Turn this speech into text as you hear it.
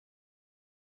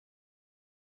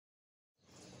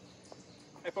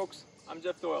Hey folks, I'm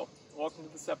Jeff Doyle. Welcome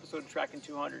to this episode of Tracking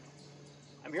 200.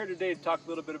 I'm here today to talk a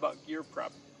little bit about gear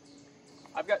prep.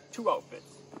 I've got two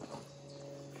outfits.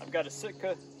 I've got a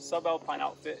Sitka subalpine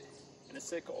outfit and a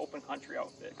Sitka open country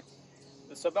outfit.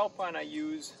 The subalpine I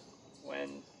use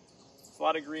when there's a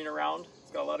lot of green around.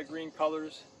 It's got a lot of green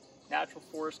colors, natural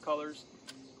forest colors,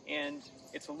 and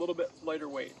it's a little bit lighter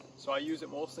weight, so I use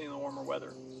it mostly in the warmer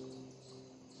weather.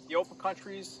 The open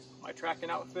country's my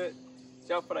tracking outfit. It's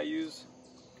the outfit I use.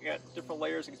 I got different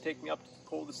layers that can take me up to the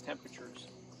coldest temperatures.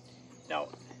 Now,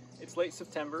 it's late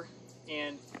September,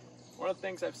 and one of the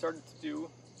things I've started to do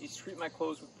is treat my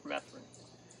clothes with Permethrin.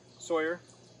 Sawyer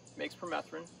makes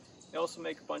Permethrin. They also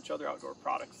make a bunch of other outdoor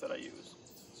products that I use.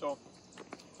 So,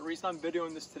 the reason I'm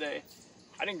videoing this today,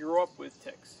 I didn't grow up with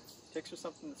ticks. Ticks are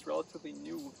something that's relatively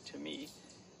new to me.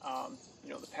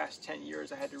 The past 10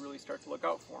 years I had to really start to look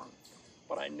out for them.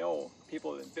 But I know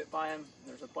people have been bit by them, and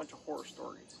there's a bunch of horror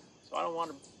stories. So I don't want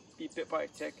to be bit by a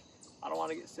tick. I don't want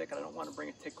to get sick. I don't want to bring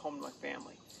a tick home to my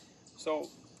family. So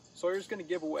Sawyer's going to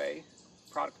give away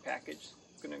a product package.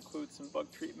 It's going to include some bug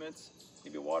treatments,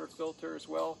 maybe a water filter as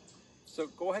well. So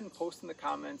go ahead and post in the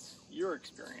comments your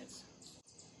experience.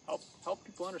 Help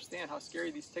people understand how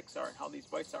scary these ticks are and how these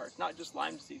bites are. It's not just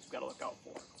Lyme disease we've got to look out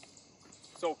for.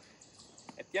 So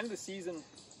at the end of the season,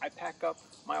 I pack up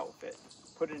my outfit,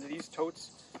 put it into these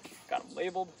totes, got them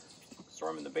labeled, store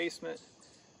them in the basement.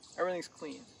 Everything's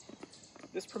clean.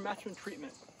 This Permethrin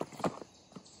treatment,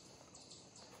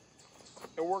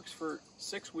 it works for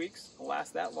 6 weeks. It'll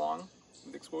last that long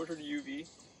with exposure to UV.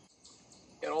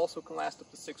 It also can last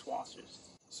up to 6 washes.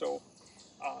 So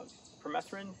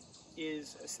Permethrin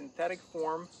is a synthetic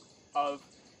form of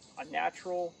a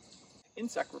natural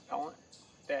insect repellent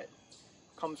that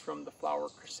comes from the flower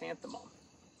chrysanthemum.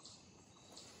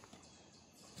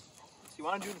 So you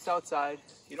want to do this outside.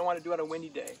 You don't want to do it on a windy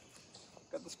day.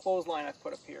 Got this clothesline I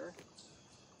put up here.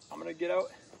 I'm going to get out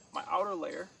my outer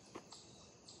layer.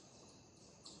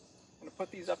 I'm going to put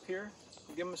these up here,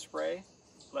 give them a spray,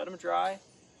 let them dry,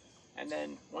 and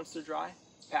then once they're dry,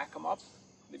 pack them up.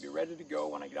 They'll be ready to go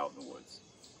when I get out in the woods.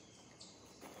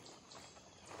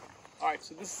 Alright,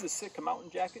 so this is a Sitka mountain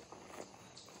jacket.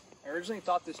 I originally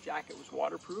thought this jacket was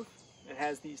waterproof. It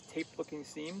has these taped looking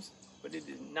seams, but it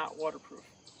is not waterproof.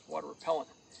 It's water repellent.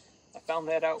 I found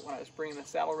that out when I was bringing the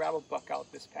saddle rattle buck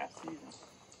out this past season.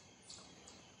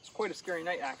 It's quite a scary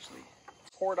night actually.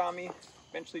 It poured on me,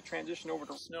 eventually transitioned over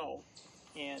to snow,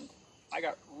 and I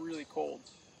got really cold.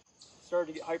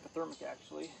 Started to get hypothermic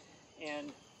actually,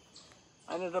 and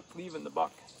I ended up leaving the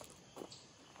buck.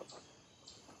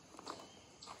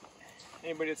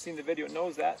 Anybody that's seen the video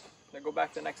knows that. I go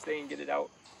back the next day and get it out.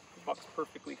 The buck's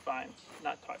perfectly fine,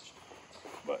 not touched.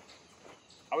 But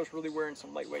I was really wearing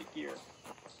some lightweight gear.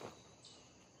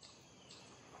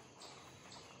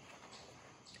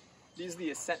 These are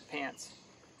the Ascent pants.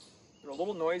 They're a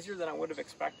little noisier than I would have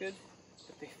expected,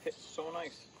 but they fit so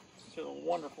nice. These are the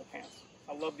wonderful pants.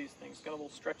 I love these things. Got a little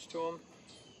stretch to them.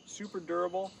 Super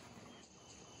durable.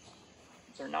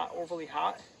 They're not overly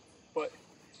hot, but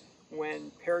when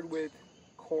paired with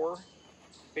core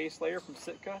base layer from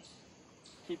Sitka,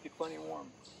 keep you plenty warm.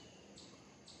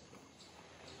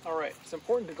 Alright, it's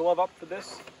important to glove up for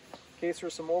this in case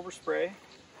there's some overspray.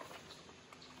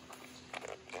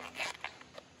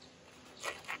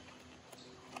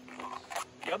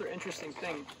 The other interesting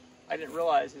thing I didn't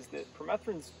realize is that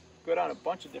Permethrin's good on a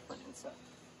bunch of different insects.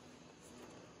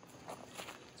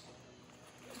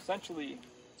 Essentially,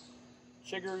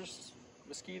 chiggers,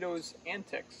 mosquitoes, and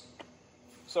ticks.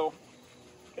 So,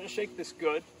 gonna shake this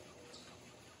good.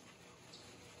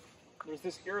 There's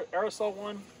this aerosol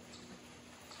one,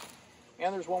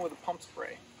 and there's one with a pump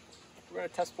spray. We're gonna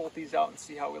test both these out and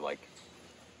see how we like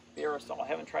the aerosol. I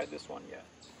haven't tried this one yet.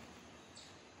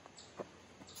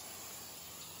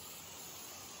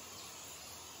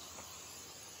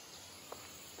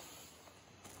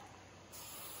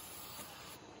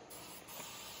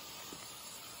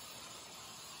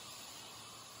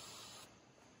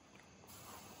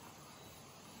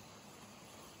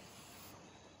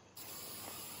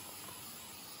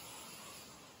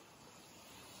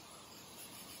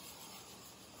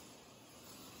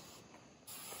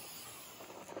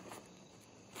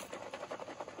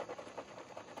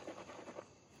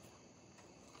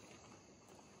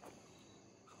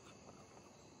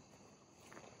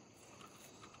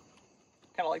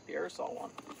 Kind of like the aerosol one.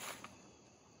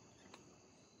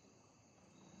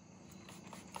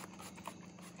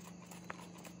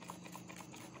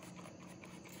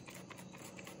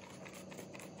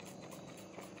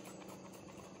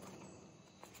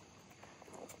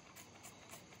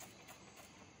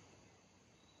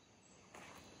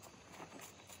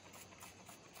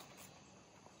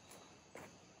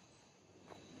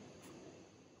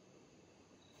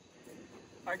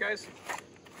 Alright guys,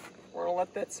 we're going to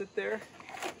let that sit there,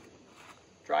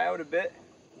 dry out a bit,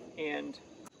 and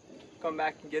come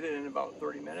back and get it in about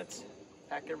 30 minutes.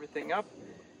 Pack everything up,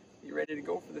 be ready to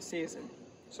go for the season.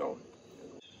 So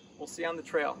we'll see you on the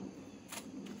trail.